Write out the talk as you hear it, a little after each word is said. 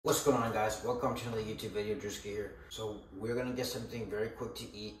What's going on, guys? Welcome to another YouTube video. Drewski here. So we're gonna get something very quick to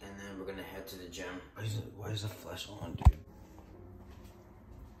eat, and then we're gonna head to the gym. Why is the flash on, dude?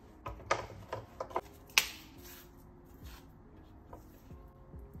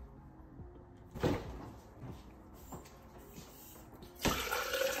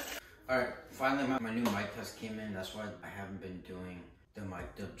 Alright, finally my new mic has came in. That's why I haven't been doing the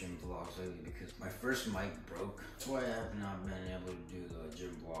mic'd up gym vlogs lately, because my first mic broke. That's why I have not been able to do the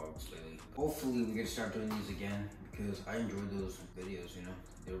gym vlogs lately. Hopefully we can start doing these again, because I enjoy those videos, you know.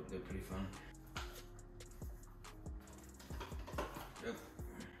 They're pretty fun. Yep.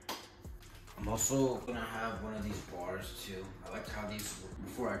 I'm also gonna have one of these bars too. I like to have these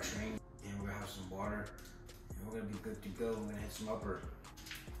before I train, and we're gonna have some water, and we're gonna be good to go. We're gonna hit some upper.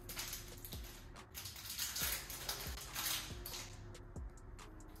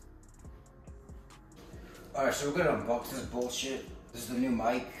 Alright, so we're gonna unbox this bullshit. This is the new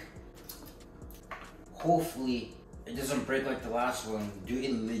mic. Hopefully it doesn't break like the last one. Dude,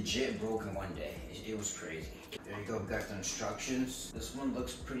 it legit broke in one day. It was crazy. There you go, we got the instructions. This one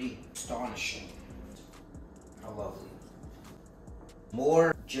looks pretty astonishing. How lovely.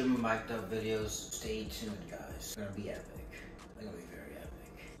 More gym mic'd up videos. Stay tuned, guys. It's gonna be epic. It's gonna be very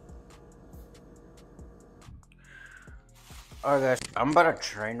epic. Alright guys, I'm about to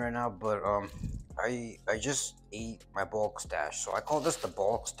train right now, but I just ate my bulk stash. So I call this the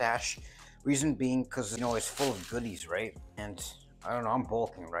bulk stash. Reason being, because, you know, it's full of goodies, right? And I don't know, I'm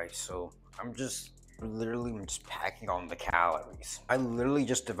bulking, right? So I'm just packing on the calories. I literally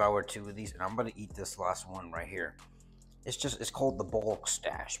just devoured 2 of these, and I'm gonna eat this last one right here. It's called the bulk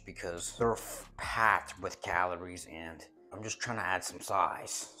stash because they're packed with calories, and I'm just trying to add some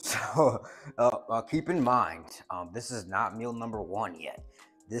size. So keep in mind, this is not meal number 1 yet.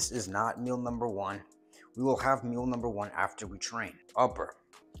 This is not meal number 1. We will have meal number 1 after we train. Upper.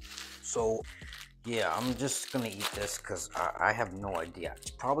 So, yeah, I'm just gonna eat this because I have no idea.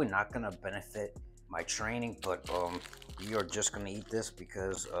 It's probably not gonna benefit my training, but we are just gonna eat this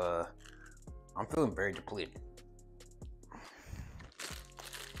because I'm feeling very depleted.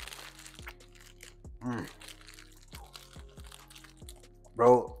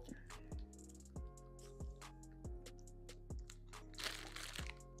 Bro.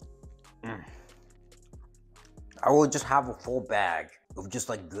 I will just have a full bag of just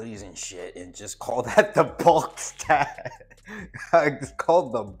like goodies and shit and just call that the bulk stash. It's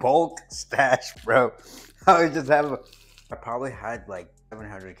called the bulk stash, bro. I would just have I probably had like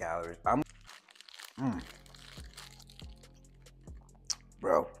 700 calories.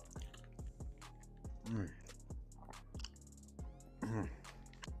 Bro.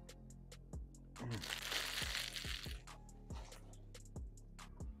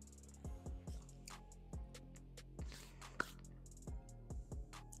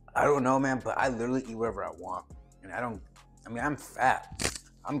 I don't know, man, but I literally eat whatever I want. And I'm fat.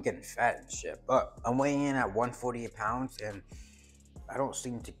 I'm getting fat and shit. But I'm weighing in at 148 pounds, and I don't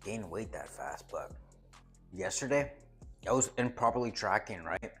seem to gain weight that fast. But yesterday, I was improperly tracking,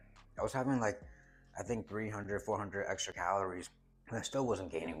 right? I was having like, I think 300, 400 extra calories, and I still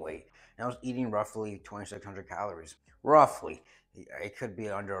wasn't gaining weight. And I was eating roughly 2,600 calories. Roughly. It could be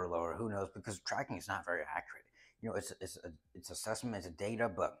under or lower, who knows, because tracking is not very accurate. You know, it's assessment, it's a data,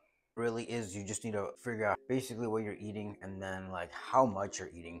 but really is you just need to figure out basically what you're eating, and then like how much you're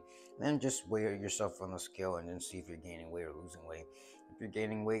eating, and then just weigh yourself on the scale and then see if you're gaining weight or losing weight. If you're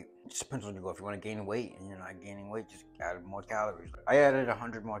gaining weight, it just depends on you go. If you want to gain weight and you're not gaining weight, just add more calories. I added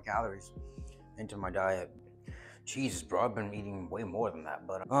 100 more calories into my diet. Jesus, bro, I've been eating way more than that,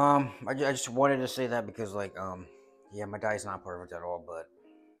 but I just wanted to say that because like yeah, my diet's not perfect at all, but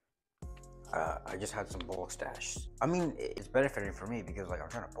I just had some bulk stash. I mean, it's benefiting for me because like I'm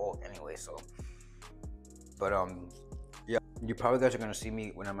trying to bulk anyway, so. But yeah, you probably guys are gonna see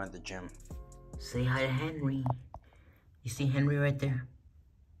me when I'm at the gym. Say hi to Henry. You see Henry right there?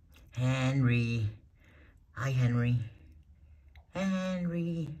 Henry. Hi, Henry.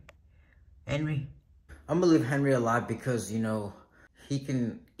 Henry. Henry. I'm gonna leave Henry alive because, you know, he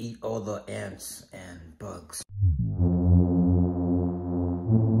can eat all the ants and bugs.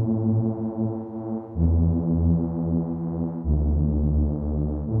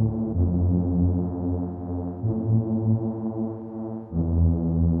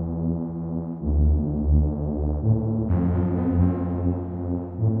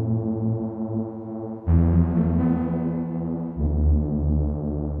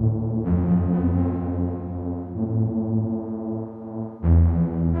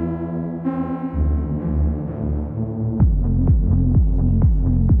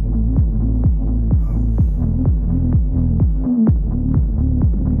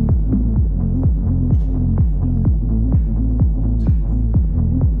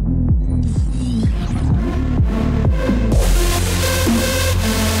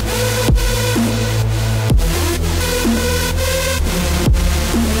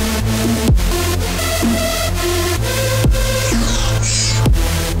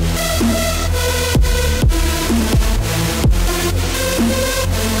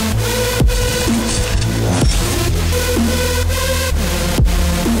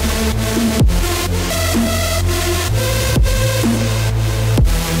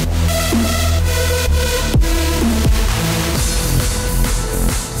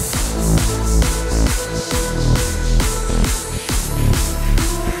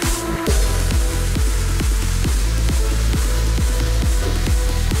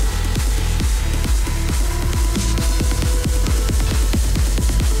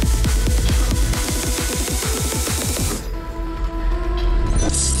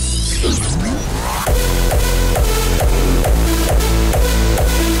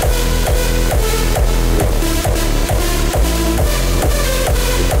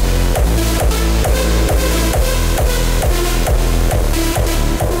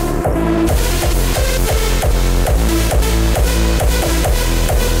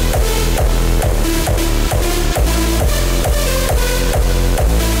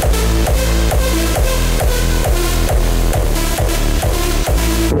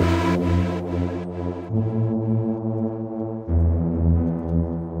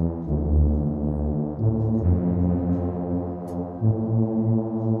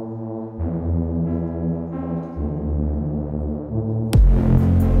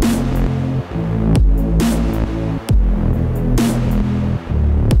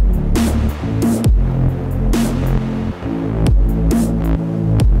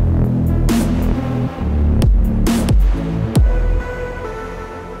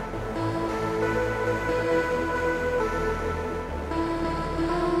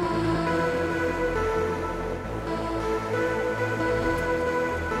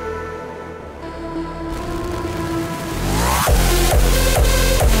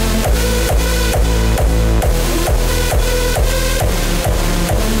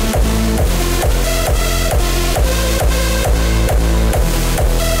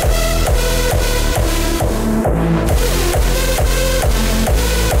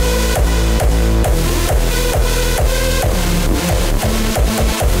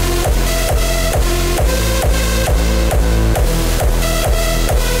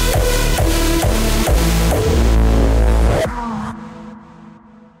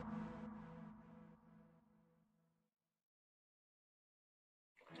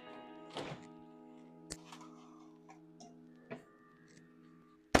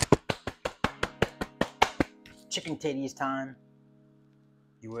 chicken titties time.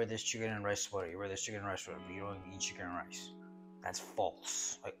 You wear this chicken and rice sweater. You wear this chicken and rice sweater, but you don't eat chicken and rice. That's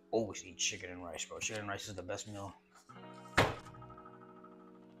false. I always eat chicken and rice, bro. Chicken and rice is the best meal.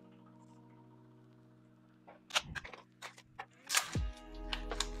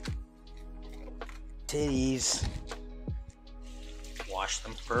 Titties. Wash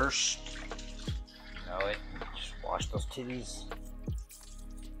them first. You know it. Just wash those titties.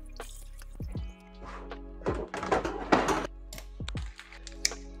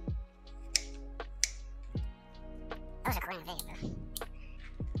 That was a clean video, bro.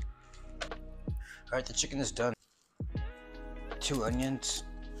 Alright, the chicken is done. 2 onions.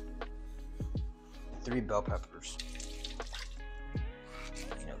 3 bell peppers.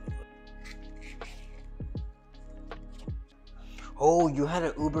 Oh, you had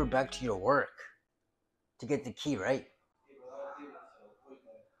to Uber back to your work to get the key, right?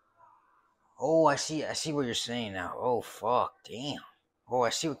 Oh, I see what you're saying now. Oh, fuck, damn. Oh,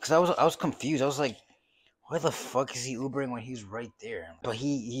 I see, because I was confused. I was like, why the fuck is he Ubering when he's right there? But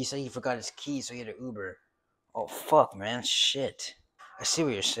he said he forgot his key, so he had to Uber. Oh, fuck, man, shit. I see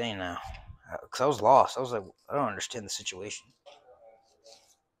what you're saying now. Because I was lost. I was like, I don't understand the situation.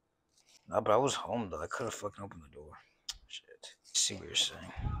 No, but I was home, though. I could have fucking opened the door. Shit. I see what you're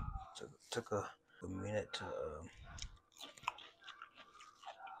saying. Took a minute to...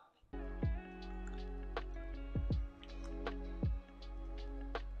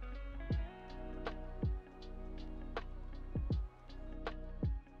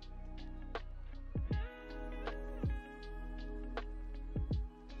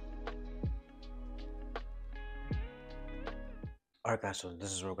 Alright guys, so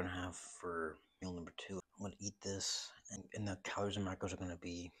this is what we're gonna have for meal number 2. I'm gonna eat this, and the calories and macros are gonna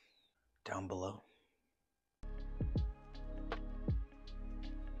be down below.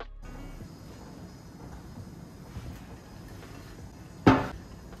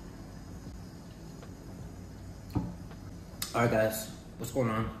 Alright guys, what's going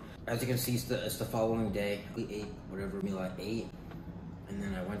on? As you can see, it's the following day. We ate whatever meal I ate, and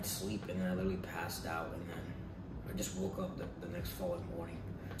then I went to sleep, and then I literally passed out, and then I just woke up the next following morning.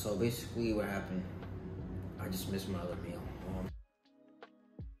 So basically what happened, I just missed my other meal.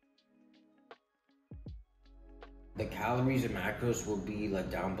 The calories and macros will be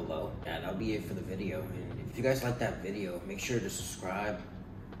like down below. Yeah, that'll be it for the video. And if you guys like that video, make sure to subscribe,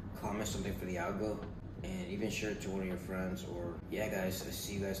 comment something for the algo, and even share it to one of your friends. Or yeah guys, I'll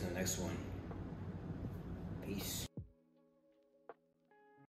see you guys in the next one. Peace.